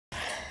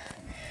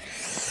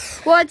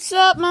What's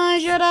up, my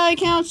Jedi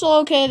Council?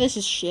 Okay, this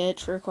is shit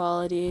for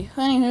quality.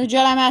 Anywho,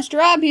 Jedi Master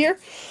Rob here,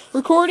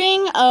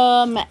 recording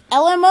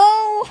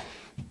LMO,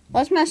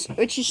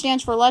 which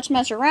stands for Let's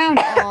Mess Around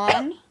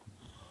on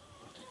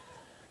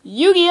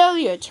Yu-Gi-Oh!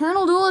 The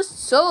Eternal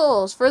Duelist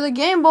Souls for the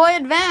Game Boy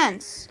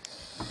Advance.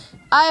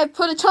 I have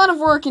put a ton of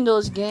work into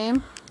this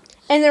game.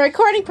 And the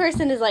recording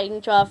person is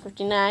Lightning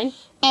 1259.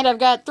 And I've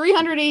got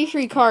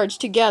 383 cards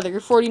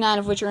together, 49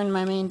 of which are in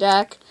my main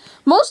deck.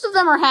 Most of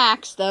them are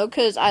hacks, though,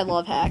 because I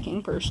love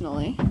hacking,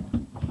 personally.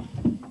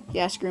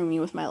 Yeah, screw me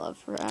with my love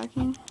for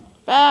hacking.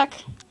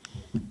 Back.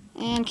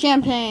 And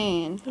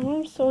campaign. Oh,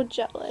 I'm so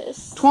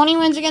jealous. 20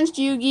 wins against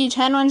Yugi,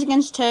 10 wins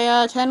against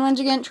Taya, 10 wins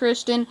against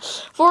Tristan,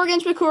 4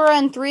 against Bakura,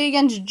 and 3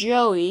 against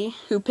Joey,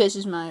 who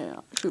pisses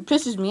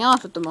me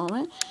off at the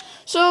moment.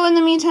 So, in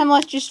the meantime,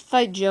 let's just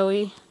fight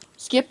Joey.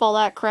 Skip all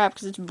that crap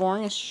because it's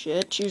boring as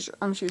shit.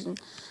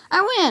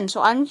 I win,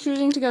 so I'm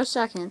choosing to go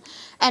second.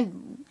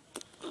 And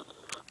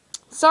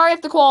sorry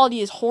if the quality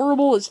is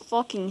horrible as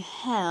fucking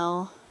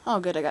hell. Oh,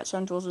 good, I got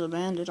Sun Tools of the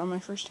Bandit on my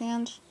first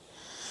hand.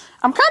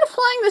 I'm kind of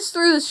playing this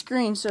through the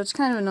screen, so it's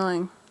kind of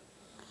annoying.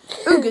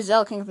 Ooh,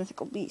 Gazelle, King of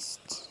Mythical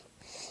Beasts.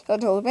 Sun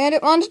Tools of the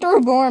Bandit, Monster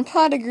Reborn,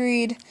 Pot of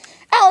Greed,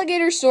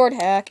 Alligator, Sword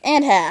Hack,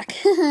 and Hack.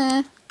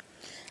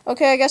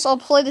 Okay, I guess I'll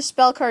play the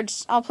spell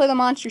cards. I'll play the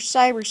monster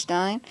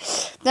Cyberstein.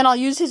 Then I'll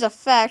use his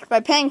effect. By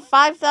paying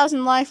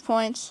 5,000 life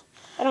points,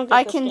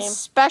 I can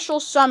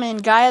special summon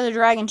Gaia the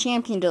Dragon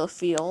Champion to the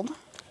field.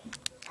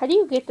 How do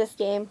you get this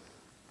game?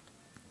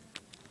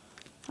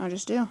 I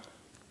just do.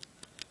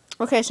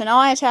 Okay, so now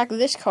I attack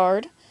this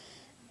card,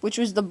 which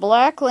was the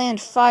Blackland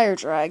Fire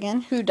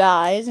Dragon, who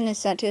dies and is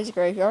sent to his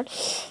graveyard.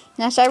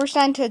 Now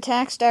Cyberstein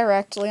attacks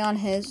directly on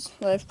his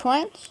life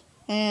points,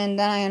 and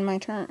then I end my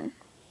turn.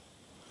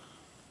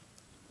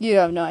 You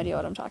have no idea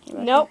what I'm talking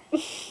about. Nope.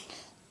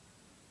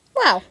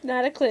 Wow.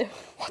 Not a clue.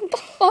 What the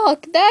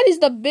fuck? That is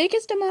the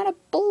biggest amount of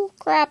bull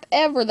crap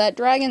ever. That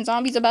dragon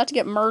zombie's about to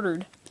get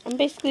murdered. I'm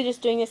basically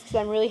just doing this because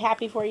I'm really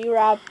happy for you,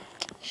 Rob.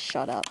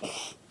 Shut up.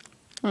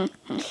 Yeah,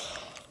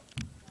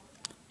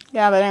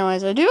 but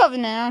anyways, I do have an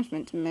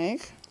announcement to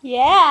make.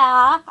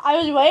 Yeah, I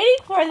was waiting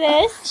for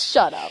this.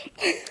 Shut up.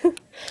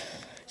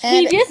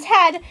 He just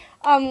had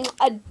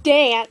a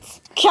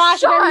dance.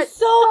 Gosh, I'm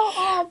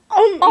so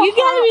you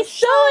gotta be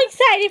so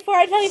excited for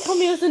it. Until he told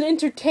me it was an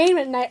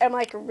entertainment night. I'm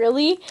like,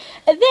 really?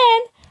 And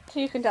then,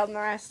 so you can tell them the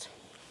rest.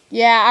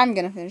 Yeah, I'm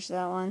gonna finish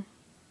that one.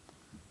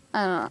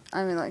 I don't know.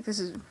 I mean, like, this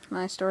is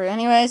my story.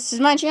 Anyways, this is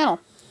my channel.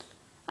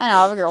 I know,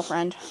 I have a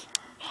girlfriend.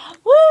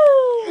 Woo!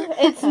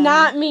 It's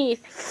not me.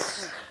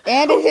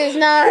 And it is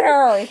not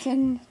her.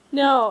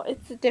 No,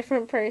 it's a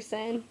different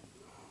person.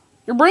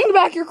 You're bringing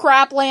back your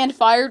Crapland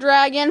Fire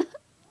Dragon?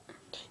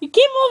 You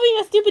keep moving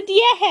a stupid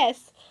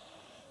DS.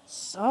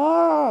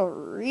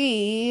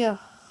 Sorry.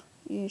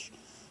 Yeesh.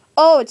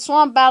 Oh, it's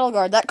Swamp Battle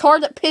Guard. That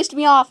card that pissed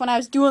me off when I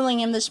was dueling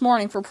him this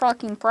morning for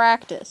fucking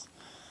practice.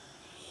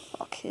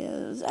 Fuck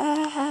his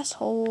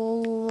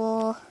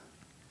asshole.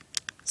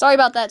 Sorry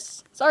about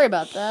that.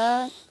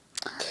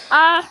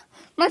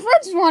 My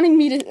friend's has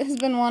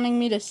been wanting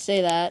me to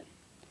say that.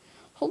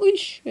 Holy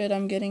shit,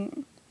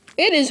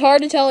 it is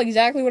hard to tell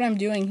exactly what I'm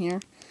doing here.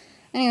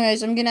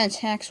 Anyways, I'm gonna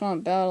attack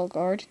Swamp Battle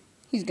Guard.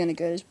 He's gonna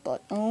get his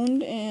butt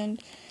owned,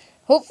 and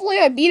hopefully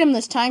I beat him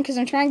this time, because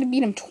I'm trying to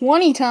beat him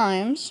 20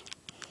 times.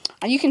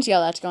 You can see how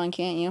that's going,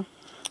 can't you?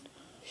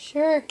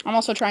 Sure. I'm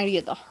also trying to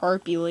get the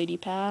Harpy Lady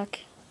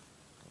pack.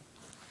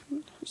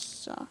 Who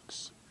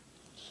sucks?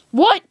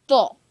 What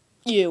the?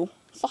 You.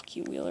 Fuck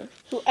you, Wheeler.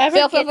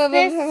 Whoever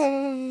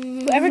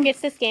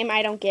gets this game,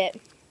 I don't get.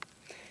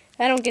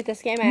 I don't get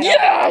this game at all.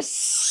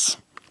 Yes!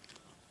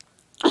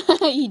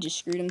 He just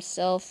screwed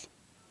himself.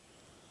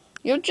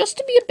 You're just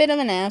to be a bit of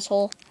an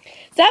asshole.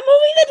 Stop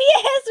moving the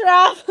DS,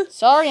 Rob!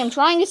 Sorry, I'm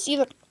trying to see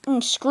the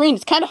screen.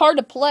 It's kind of hard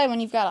to play when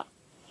you've got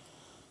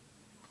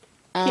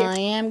a... Here. I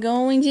am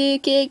going to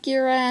kick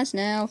your ass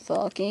now,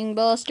 fucking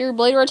Buster.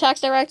 Blader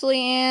attacks directly,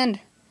 and...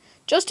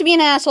 just to be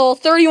an asshole,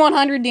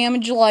 3,100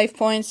 damage life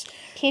points.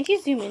 Can't you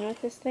zoom in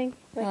with this thing?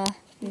 Like,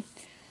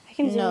 I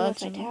can zoom in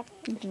with my tab.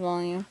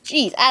 Volume.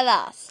 Jeez, I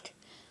lost.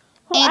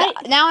 Well,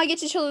 and now I get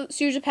to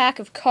choose a pack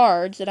of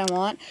cards that I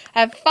want.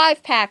 I have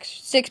 6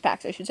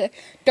 packs, I should say.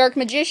 Dark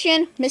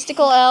Magician,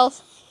 Mystical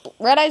Elf,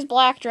 Red Eyes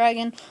Black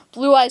Dragon,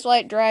 Blue Eyes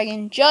White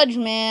Dragon, Judge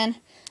Man,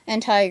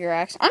 and Tiger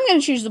Axe. I'm going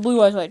to choose the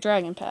Blue Eyes White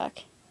Dragon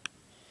pack.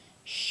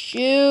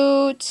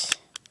 Shoot.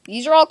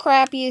 These are all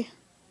crappy.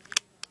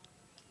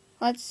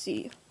 Let's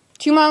see.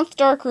 2-month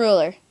Dark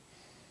Ruler.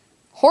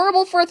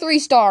 Horrible for a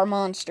 3-star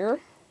monster.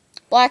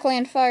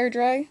 Blackland Fire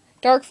Dragon.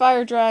 Dark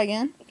Fire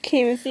Dragon.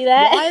 Can't even see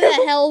that. Why the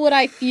hell would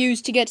I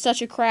fuse to get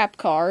such a crap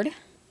card?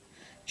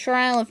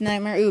 Trial of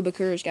Nightmare. Ooh,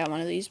 Bakura's got one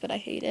of these, but I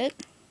hate it.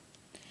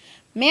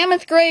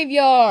 Mammoth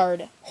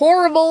Graveyard.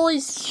 Horrible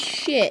as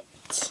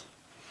shit.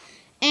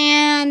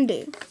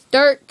 And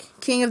Dark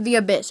King of the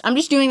Abyss. I'm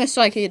just doing this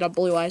so I can get a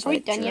Blue Eyes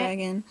White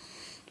Dragon.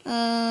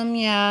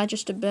 Yeah,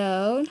 just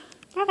about.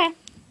 Okay.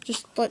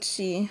 Just, let's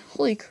see.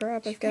 Holy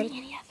crap, I've got...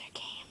 any other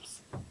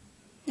games?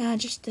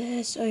 Just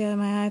this. Oh yeah,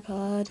 my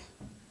iPod.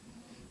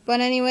 But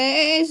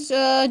anyways,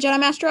 Jedi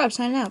Master Rob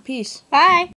signing out. Peace. Bye.